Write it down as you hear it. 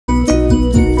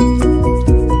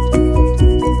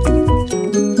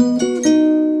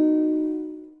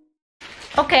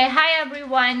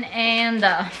one, and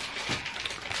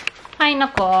ay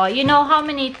nako, you know how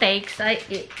many takes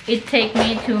it take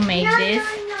me to make this?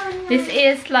 This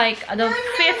is like the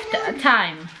 5th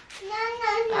time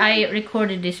I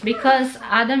recorded this, because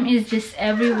Adam is just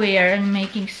everywhere and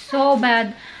making so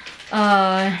bad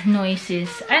noises.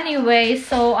 Anyway,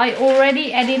 so I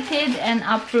already edited and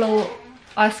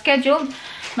scheduled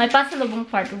my Pasalubong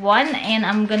part 1, and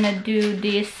I'm gonna do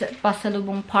this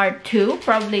Pasalubong part 2,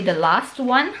 probably the last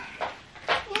one,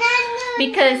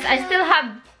 because I still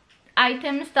have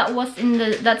items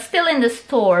that's still in the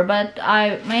store, but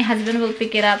my husband will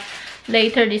pick it up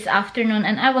later this afternoon,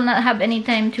 and I will not have any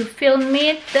time to film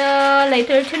it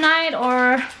later tonight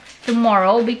or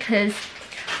tomorrow, because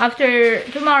after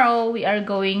tomorrow we are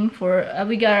going for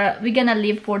we're gonna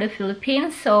leave for the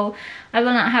Philippines, so I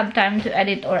will not have time to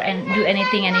edit or do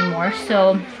anything anymore.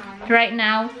 So right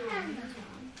now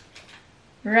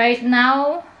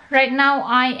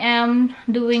I am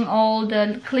doing all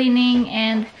the cleaning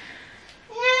and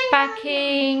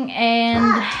packing,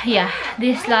 and yeah,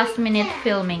 this last minute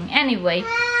filming. Anyway,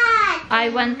 I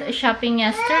went shopping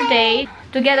yesterday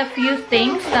to get a few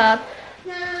things that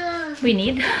we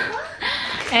need.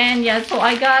 And yeah, so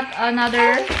I got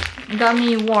another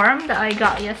gummy worm that I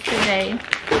got yesterday.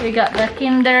 We got the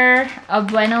Kinder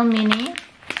Bueno Mini.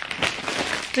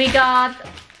 We got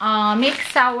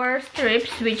mixed sour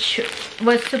strips, which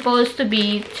was supposed to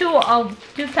be two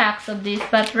packs of this,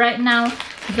 but right now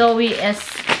Zoe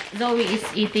is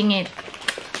eating it.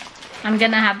 I'm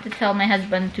gonna have to tell my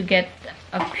husband to get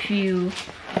a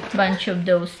bunch of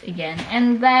those again.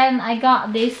 And then I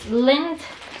got this Lindt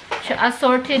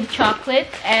assorted chocolate,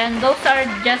 and those are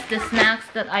just the snacks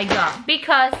that I got,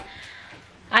 because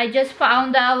I just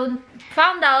found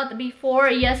out before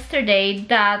yesterday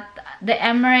that the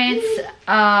Emirates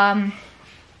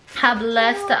have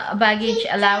less baggage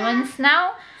allowance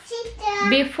now.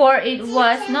 Before it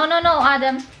was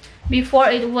Adam, before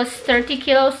it was 30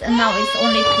 kilos, and now it's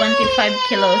only 25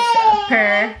 kilos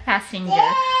per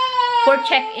passenger for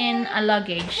check-in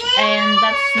luggage, and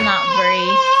that's not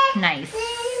very nice.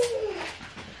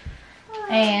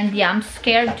 And yeah, I'm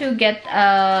scared to get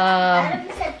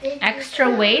extra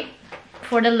weight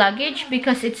for the luggage,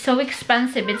 because it's so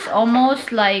expensive. It's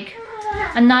almost like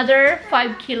another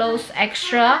 5 kilos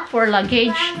extra for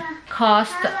luggage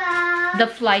cost the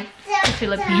flight to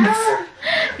Philippines.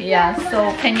 Yeah,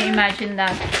 so can you imagine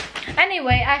that?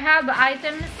 Anyway, I have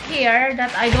items here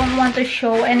that I don't want to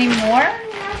show anymore.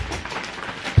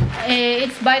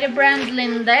 It's by the brand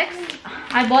Lindex.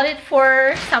 I bought it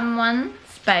for someone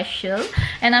special,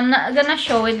 and I'm not gonna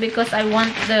show it because I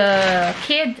want the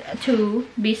kid to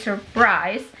be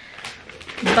surprised.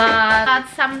 But I got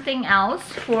something else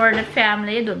for the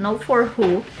family, don't know for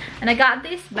who. And I got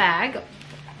this bag.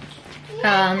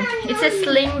 It's a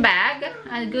slim bag,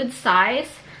 a good size,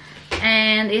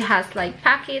 and it has like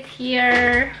packet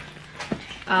here,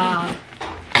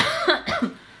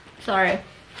 sorry,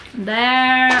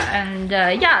 there, and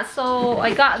yeah, so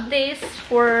I got this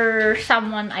for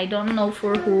someone, I don't know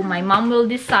for who. My mom will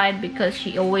decide, because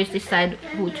she always decides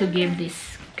who to give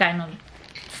this kind of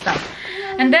stuff.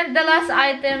 And then the last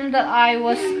item that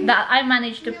I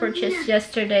managed to purchase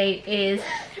yesterday is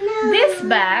this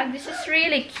bag. This is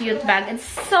really cute bag. It's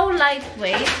so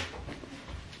lightweight.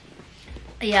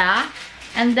 Yeah.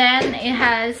 And then it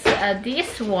has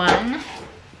this one.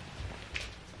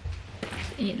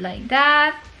 Like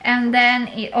that. And then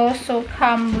it also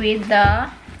comes with the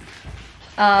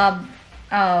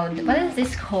what is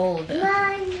this called?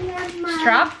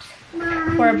 Straps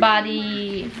for a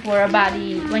body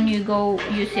when you go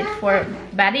use it for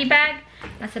body bag.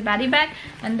 That's a body bag.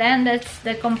 And then that's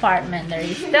the compartment. There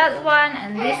is that one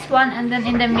and this one, and then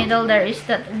in the middle there is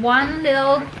that one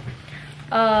little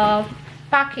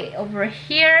pocket over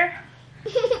here.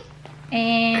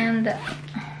 And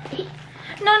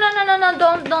no,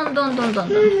 don't.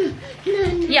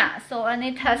 Yeah, so, and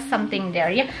it has something there.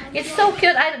 Yeah, it's so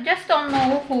cute. I just don't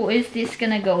know who is this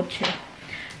gonna go to.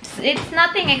 It's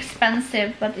nothing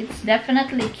expensive, but it's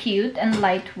definitely cute and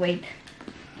lightweight.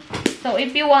 So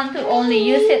if you want to only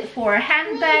use it for a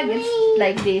handbag, it's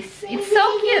like this. It's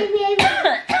so cute.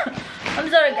 I'm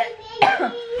sorry guys.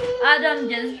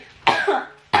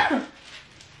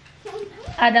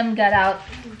 Adam got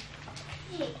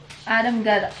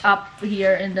up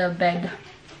here in the bed.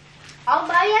 All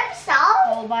by himself?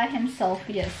 All by himself,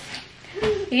 yes.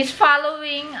 He's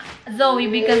following Zoe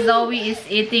because Zoe is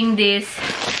eating this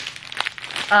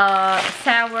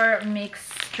sour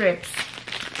mixed strips.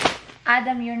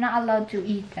 Adam, you're not allowed to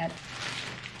eat that.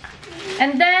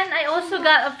 And then I also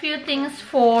got a few things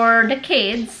for the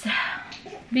kids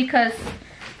because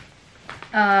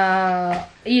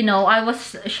you know, I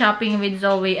was shopping with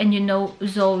Zoe, and you know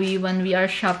Zoe, when we are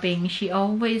shopping, she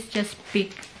always just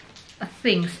pick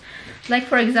things. Like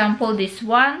for example, this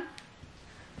one.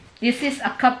 This is a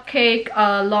cupcake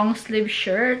long sleeve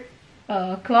shirt,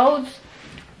 clothes,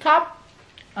 top.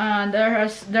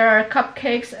 There are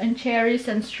cupcakes and cherries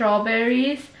and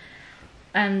strawberries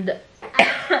and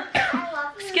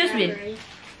excuse me,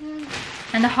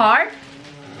 and a heart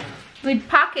with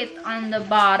pocket on the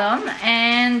bottom,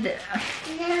 and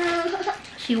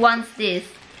she wants this,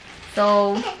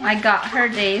 so I got her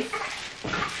this.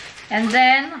 And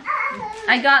then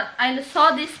I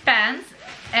saw these pants,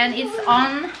 and it's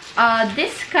on a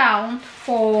discount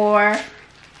for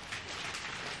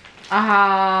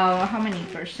how many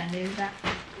percent is that?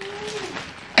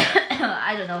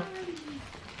 I don't know,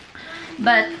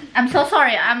 but I'm so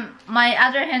sorry, my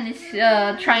other hand is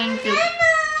trying to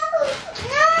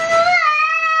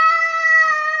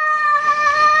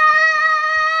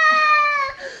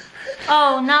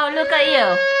oh, now look at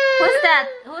you.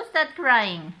 Who's that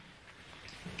crying?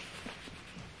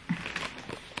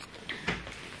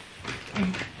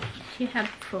 She have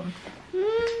phone.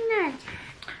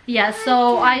 Yeah,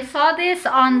 so I saw this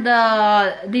on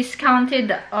the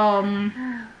discounted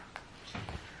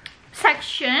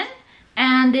section,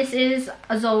 and this is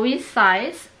Zoe's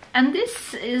size, and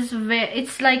this is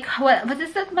it's like what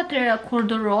is that material?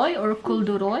 Corduroy or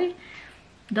corduroy?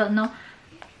 Don't know.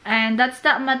 And that's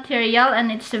that material,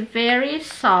 and it's very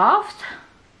soft,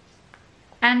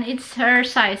 and it's her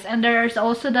size. And there's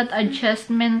also that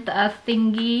adjustment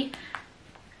thingy,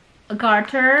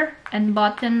 garter and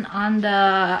button on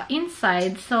the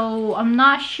inside, so I'm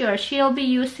not sure she'll be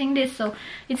using this, so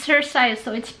it's her size,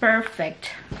 so it's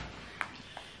perfect.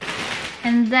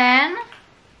 And then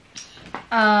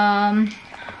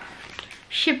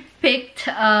she picked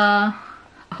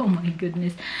oh my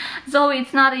goodness, Zoe,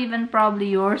 it's not even probably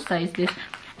your size. This,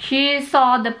 she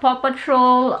saw the Paw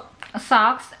Patrol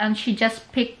socks, and she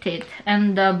just picked it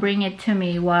and bring it to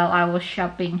me while I was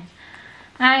shopping.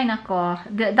 Ay nako,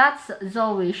 that's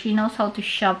Zoe. She knows how to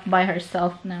shop by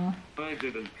herself now. I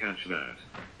didn't catch that.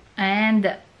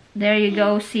 And there you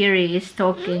go, Siri is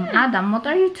talking. Adam, what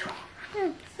are you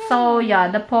doing? So yeah,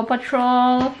 the Paw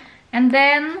Patrol. And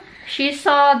then she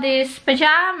saw this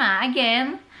pajama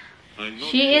again.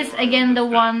 She is again the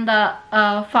one that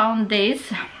found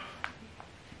this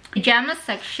pajama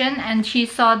section, and she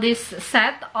saw this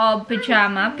set of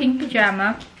pajama, pink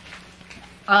pajama.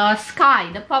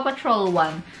 Sky, the Paw Patrol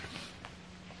one,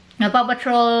 the Paw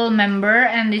Patrol member,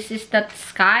 and this is that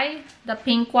Sky, the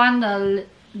pink one,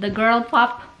 the girl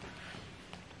puppy.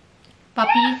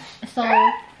 So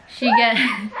she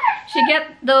get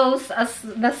those as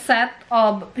the set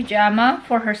of pajama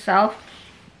for herself.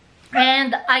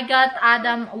 And I got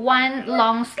Adam one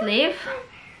long sleeve.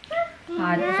 So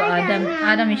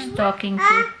Adam is talking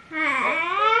to.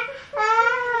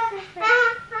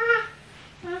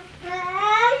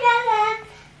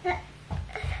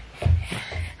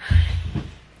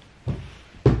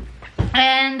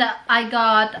 And I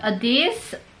got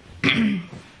this.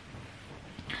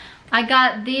 I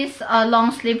got this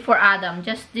long sleeve for Adam.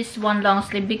 Just this one long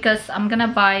sleeve, because I'm gonna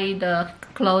buy the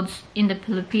clothes in the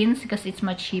Philippines because it's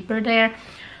much cheaper there.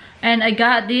 And I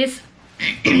got this.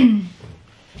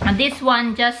 And this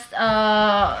one just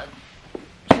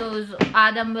shows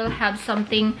Adam will have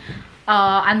something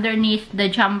underneath the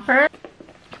jumper,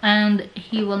 and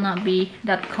he will not be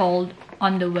that cold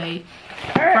on the way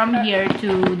from here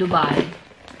to Dubai.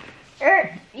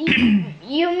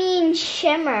 You mean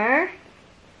shimmer?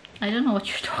 I don't know what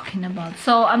you're talking about.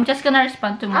 So I'm just gonna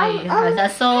respond to my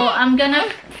husband. So I'm gonna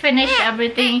finish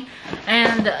everything,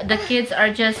 and the kids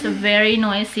are just very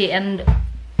noisy, and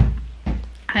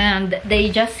they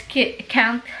just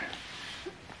can't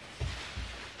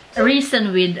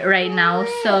reason with right now.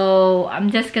 So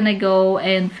I'm just gonna go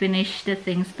and finish the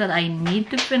things that I need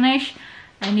to finish.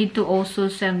 I need to also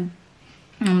send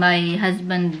my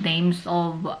husband names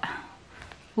of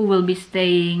who will be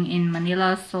staying in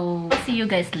Manila. So see you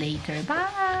guys later.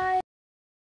 Bye.